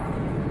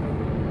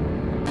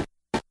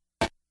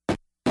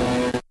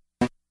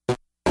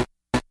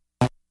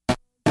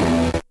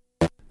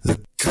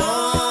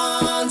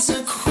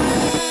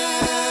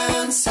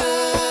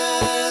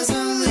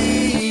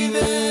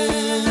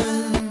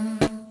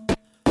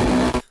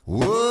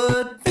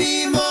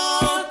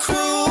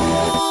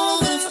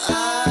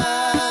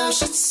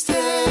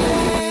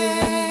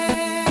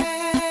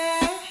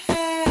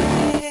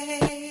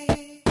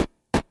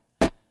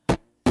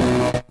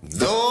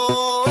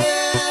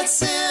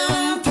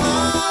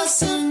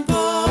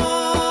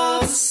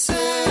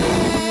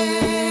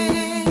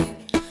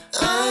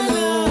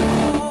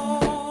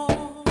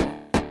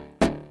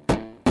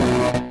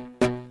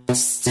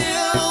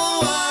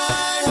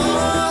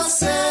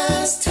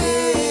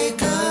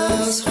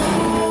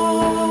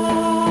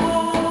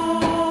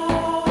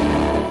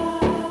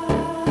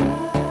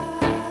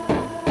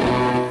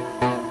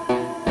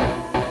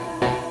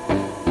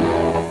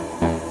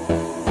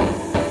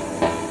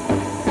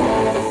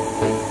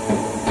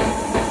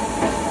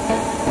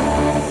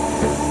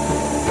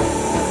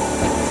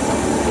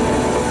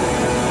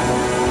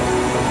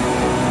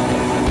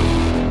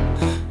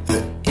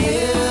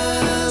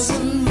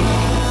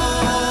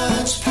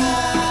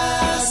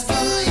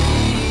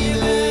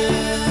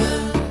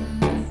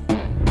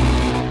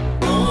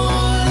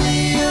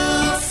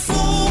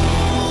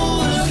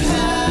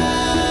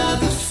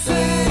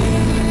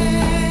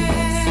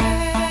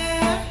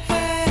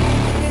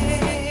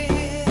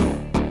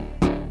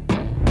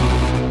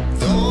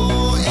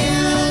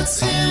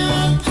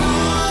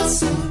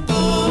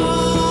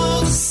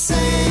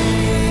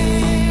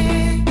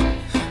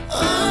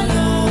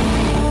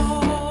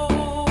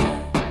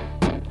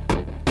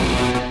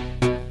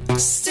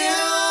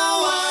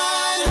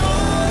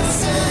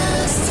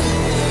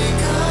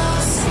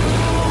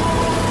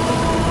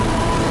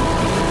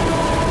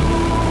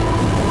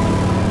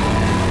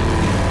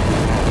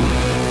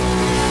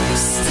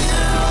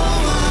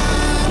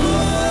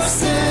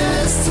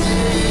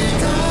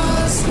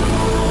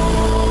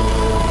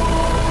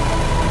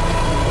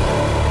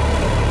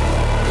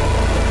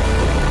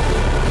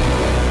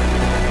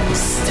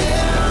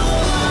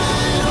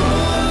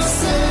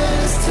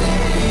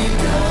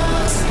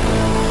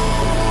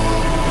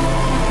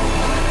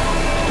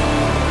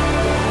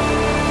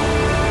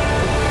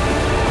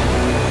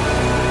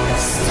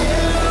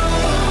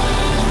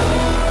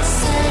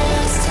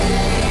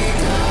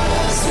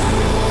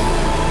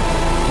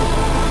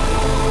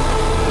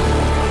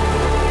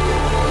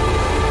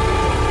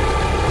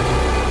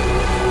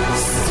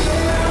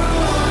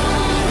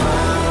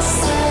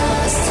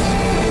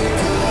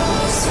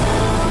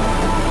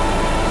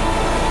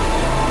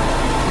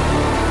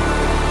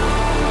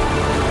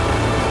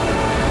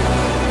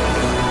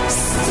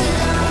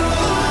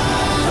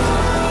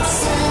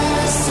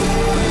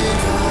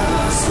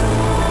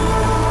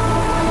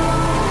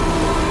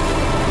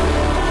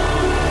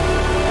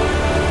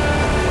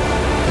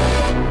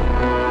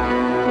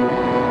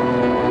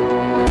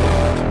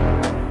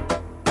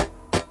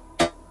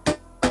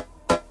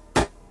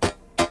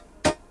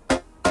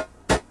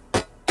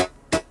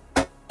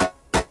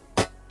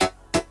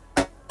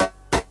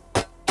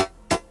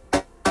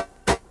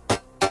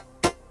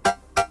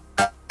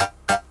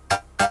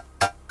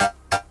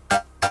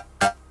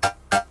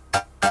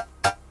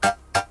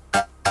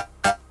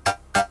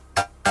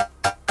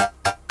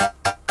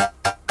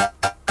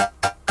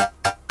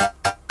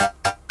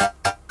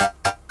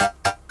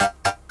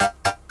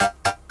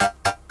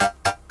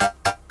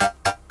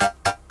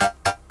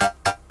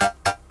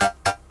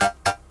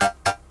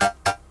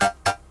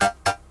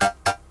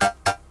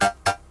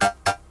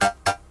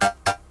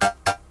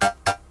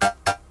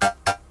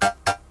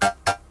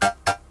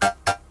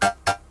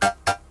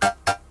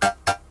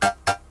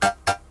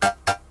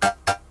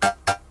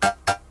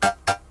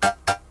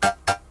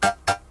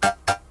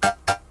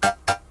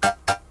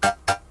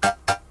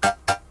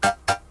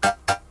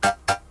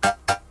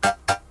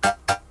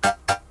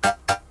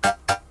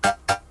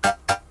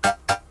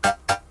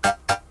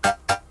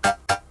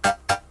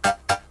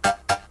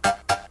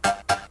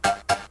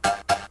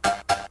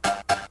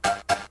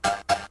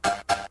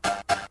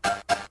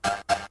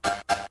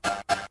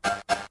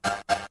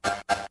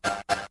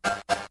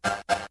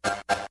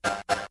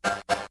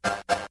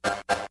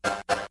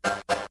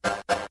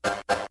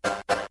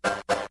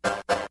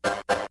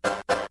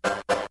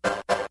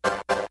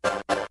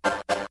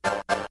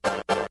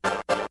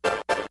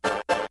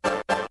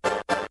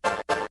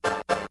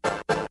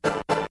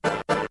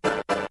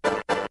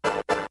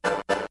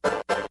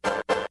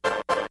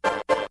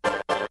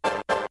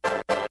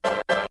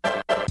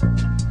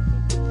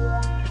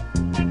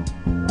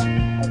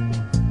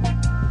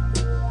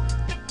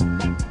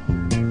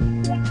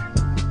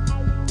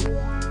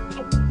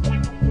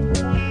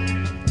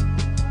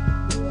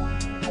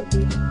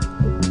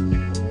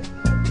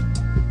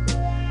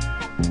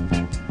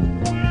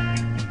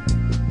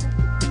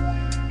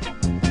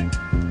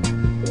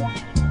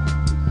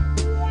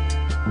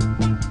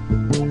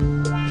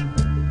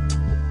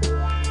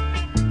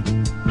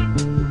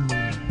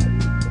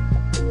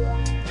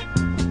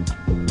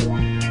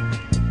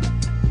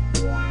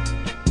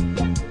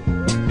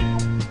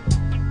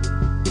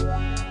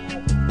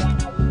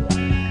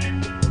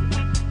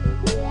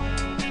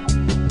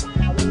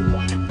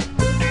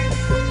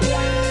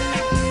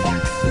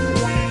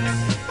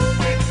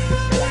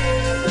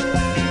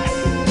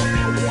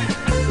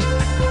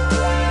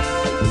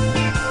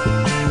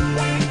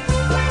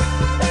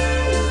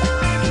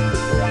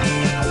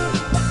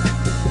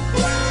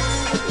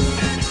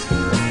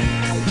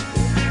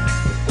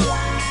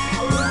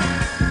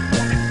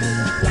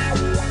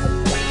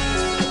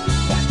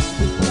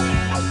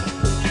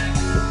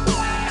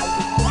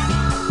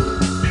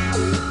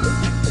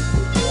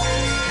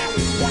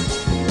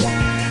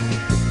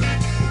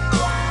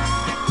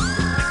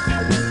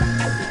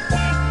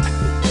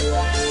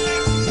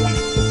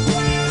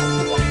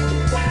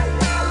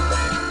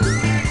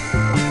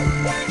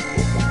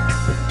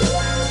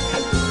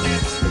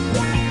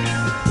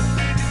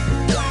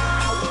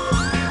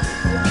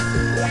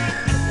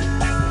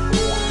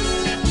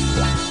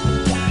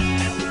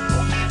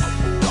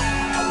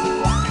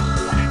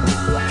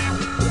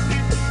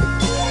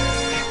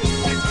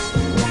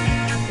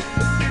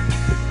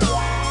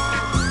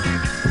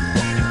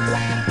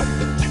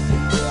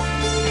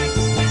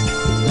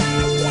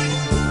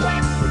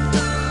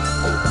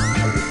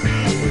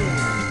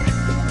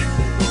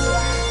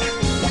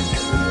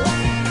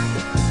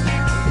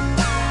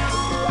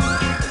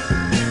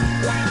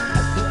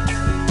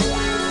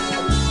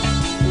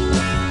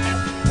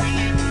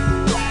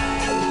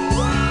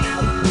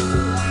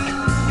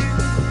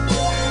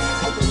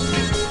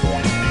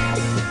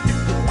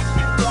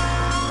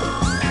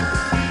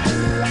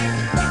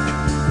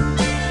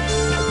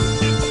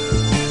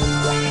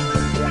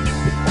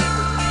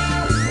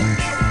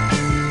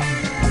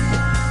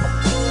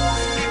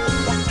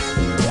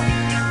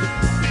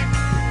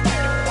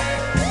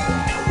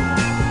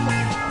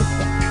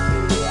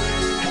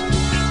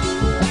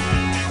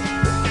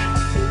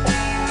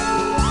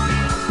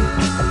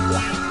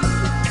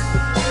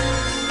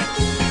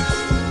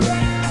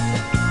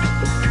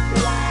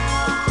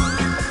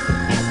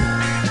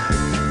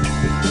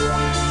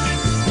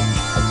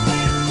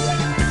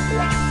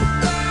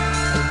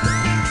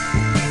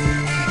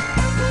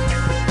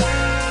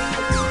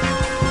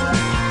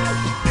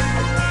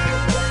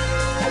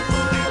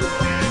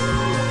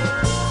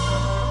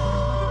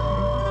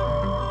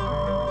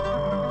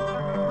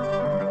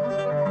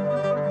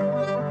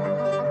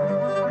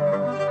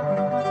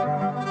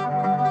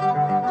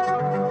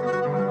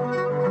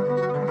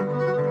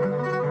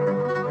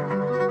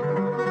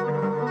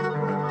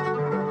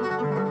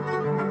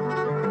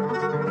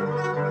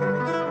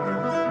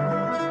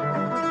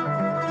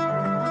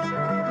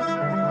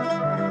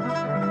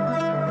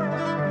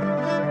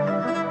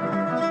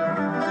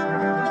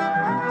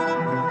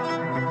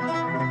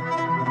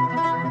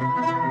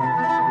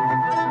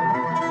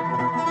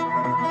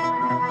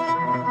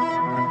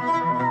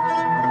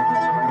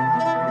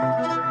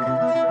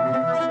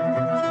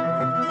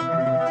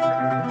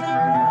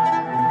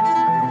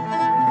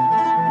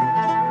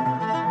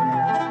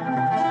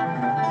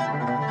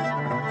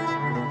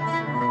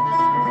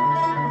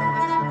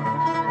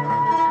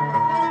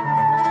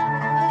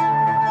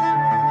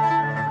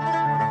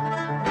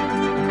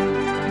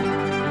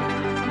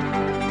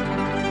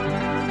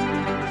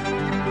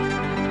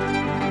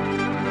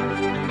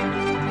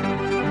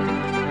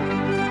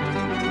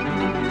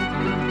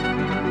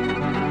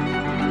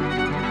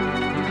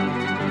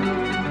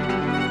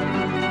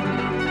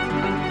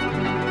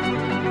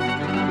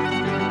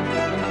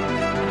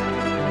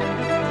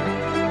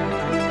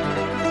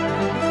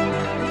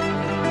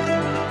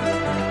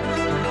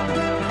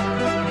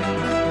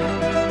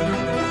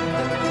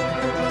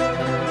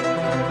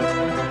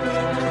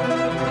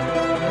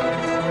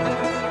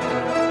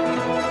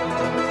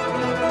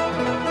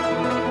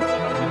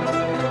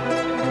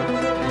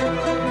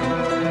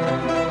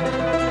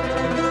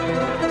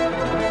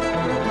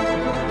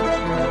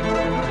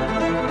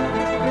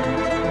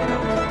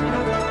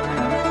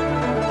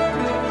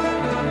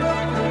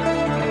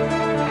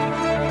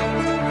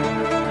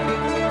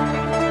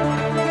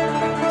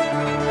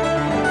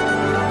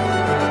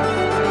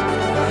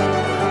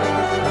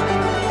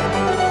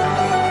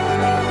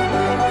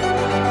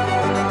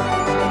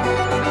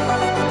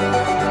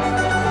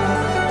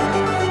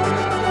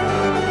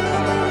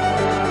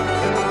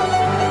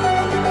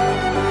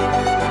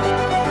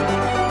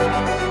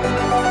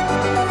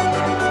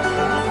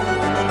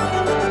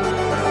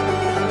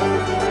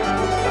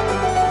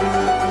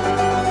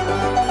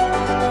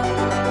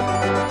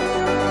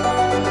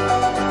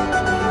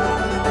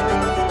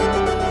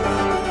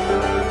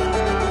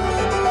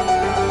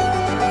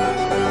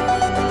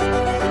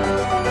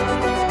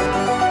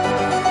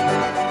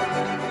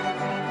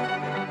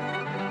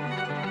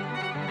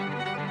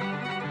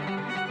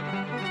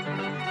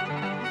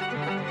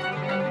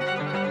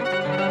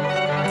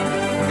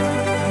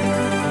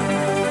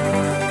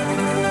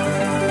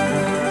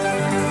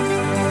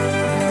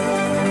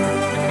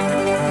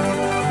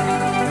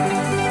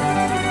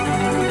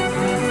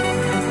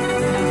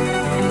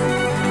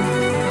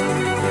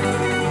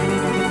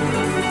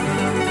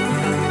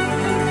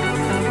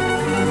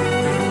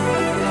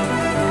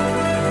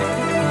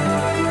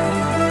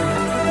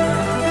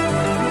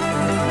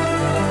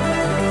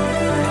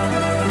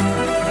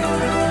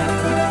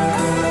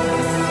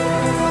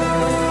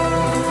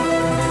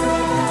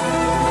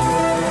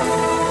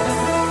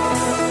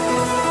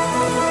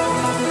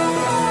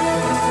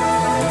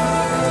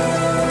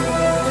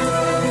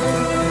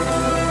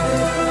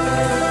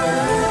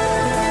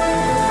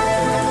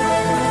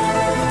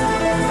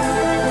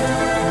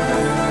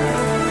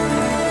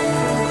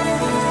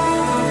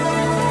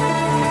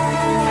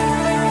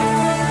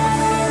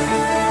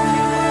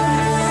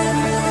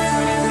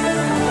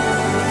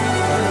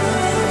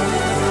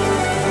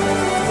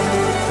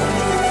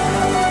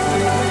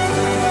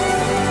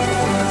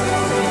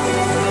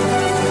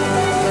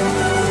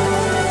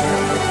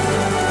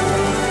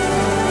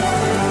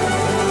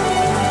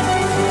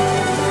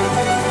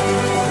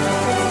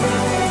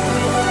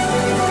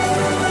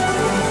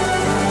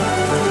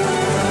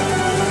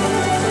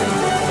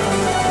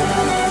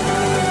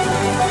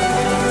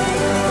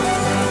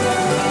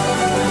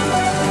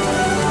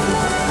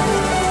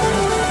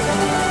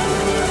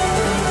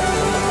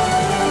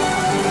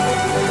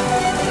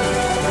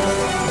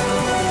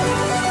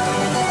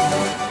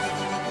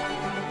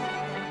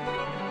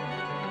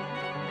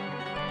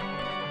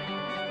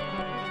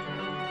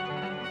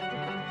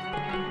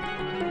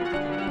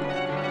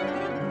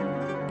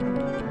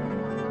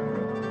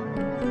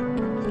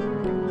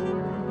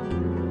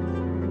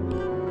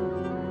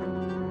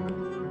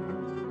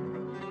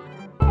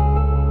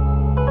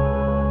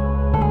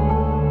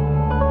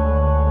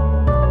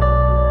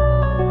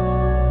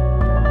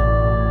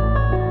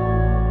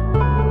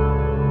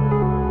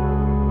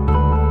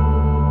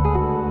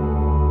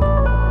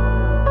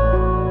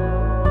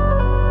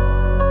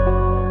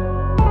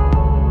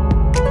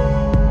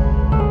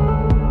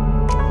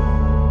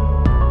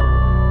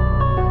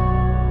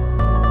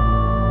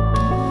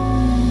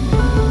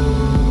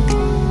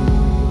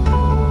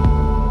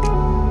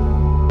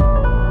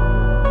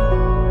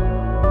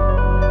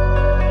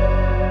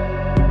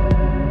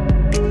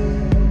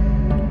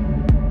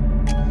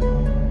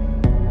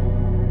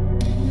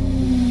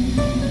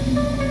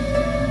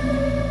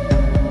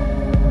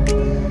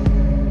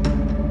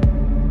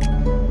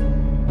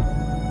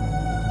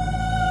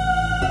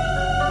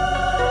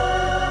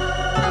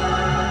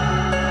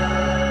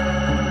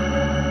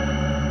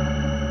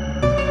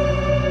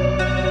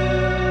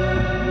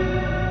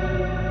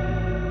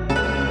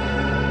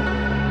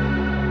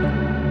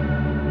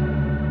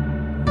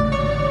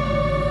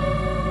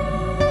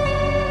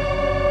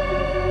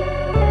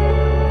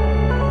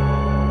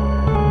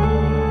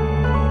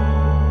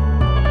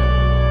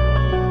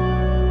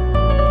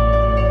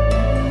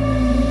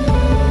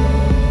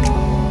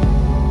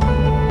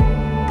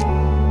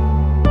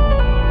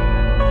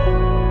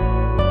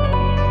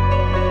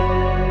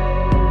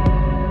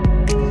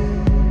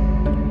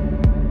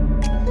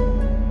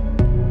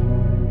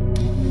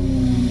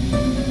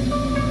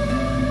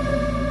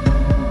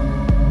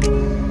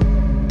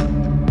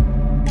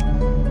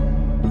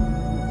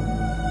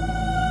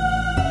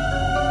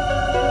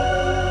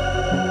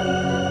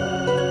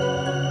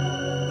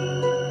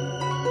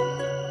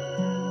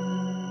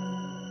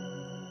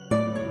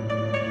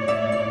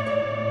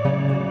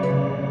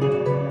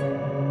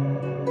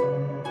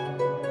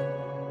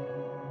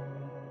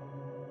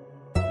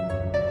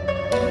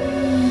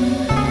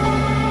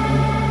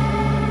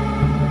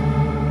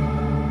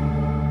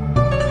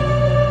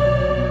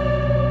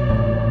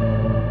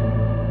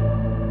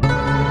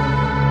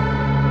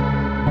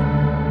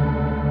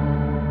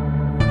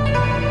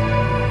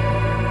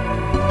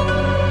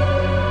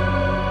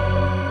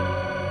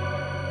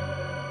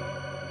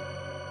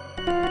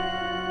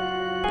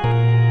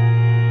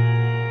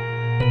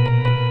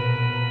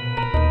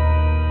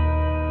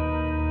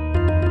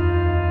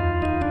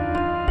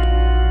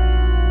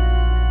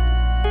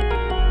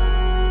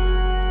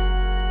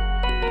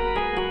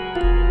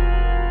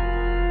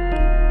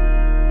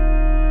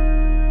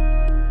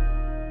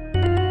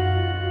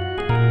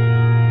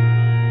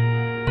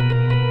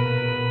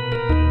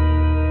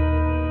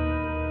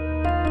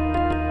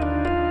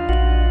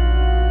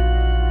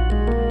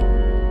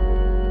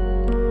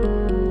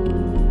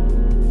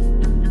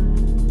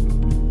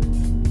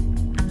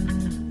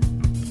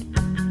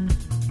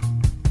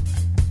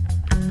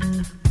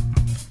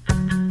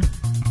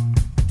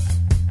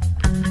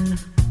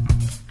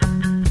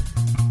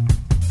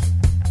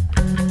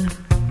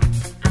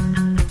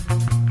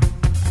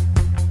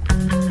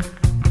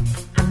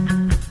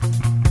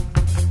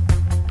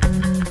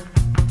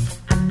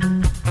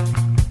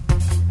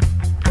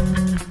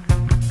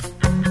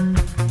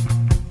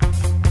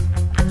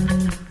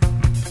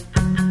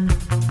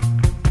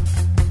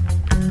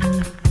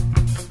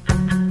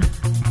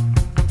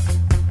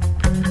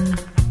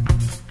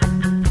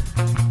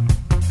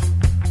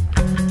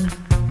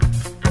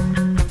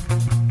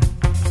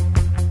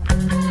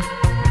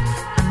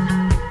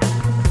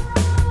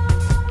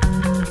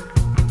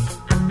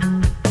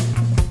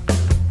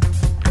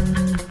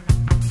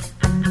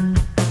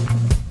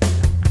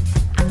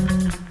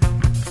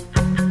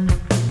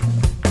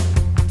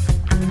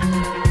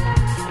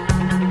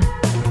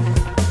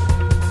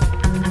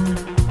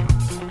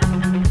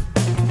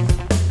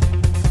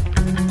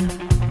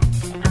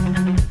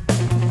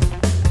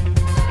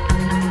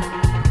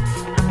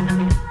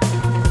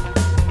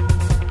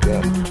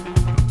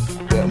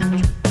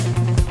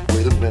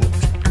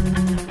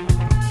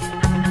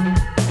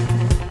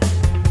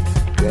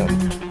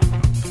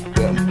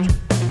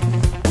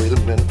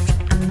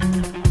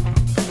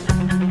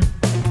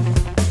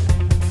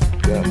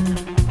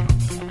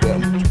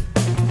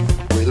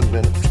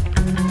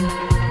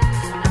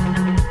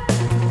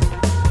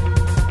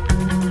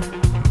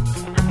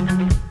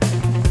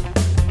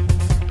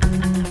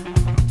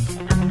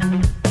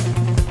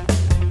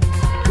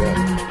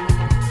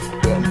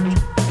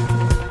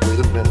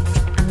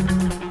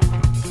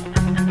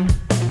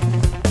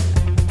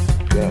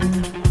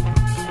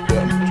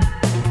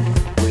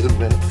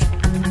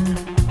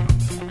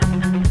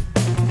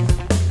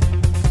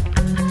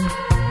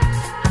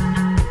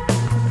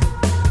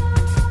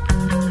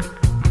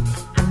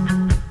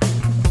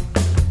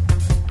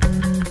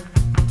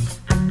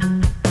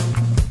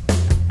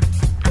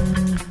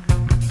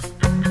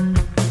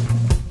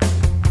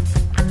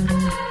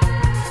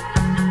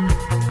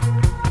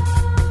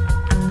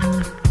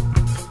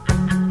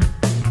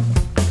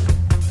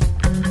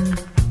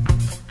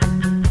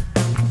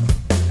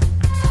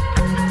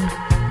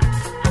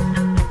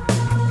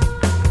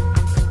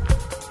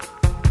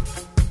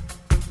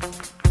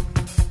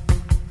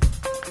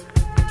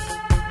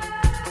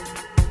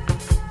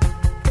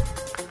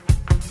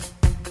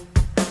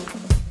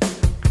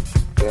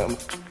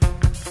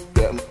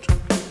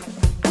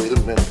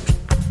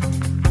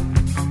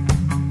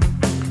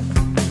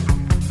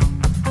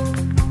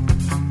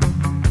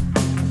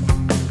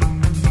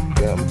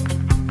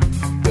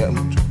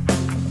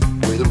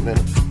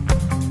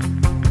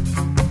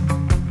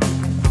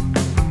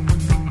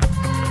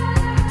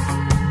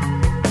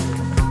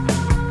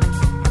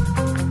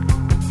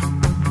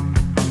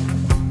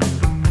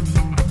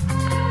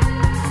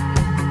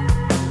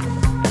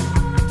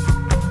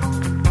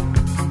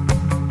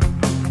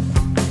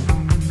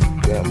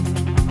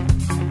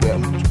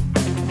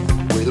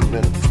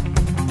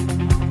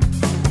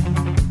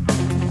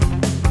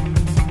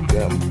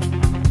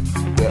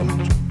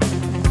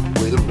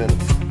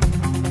 minutes.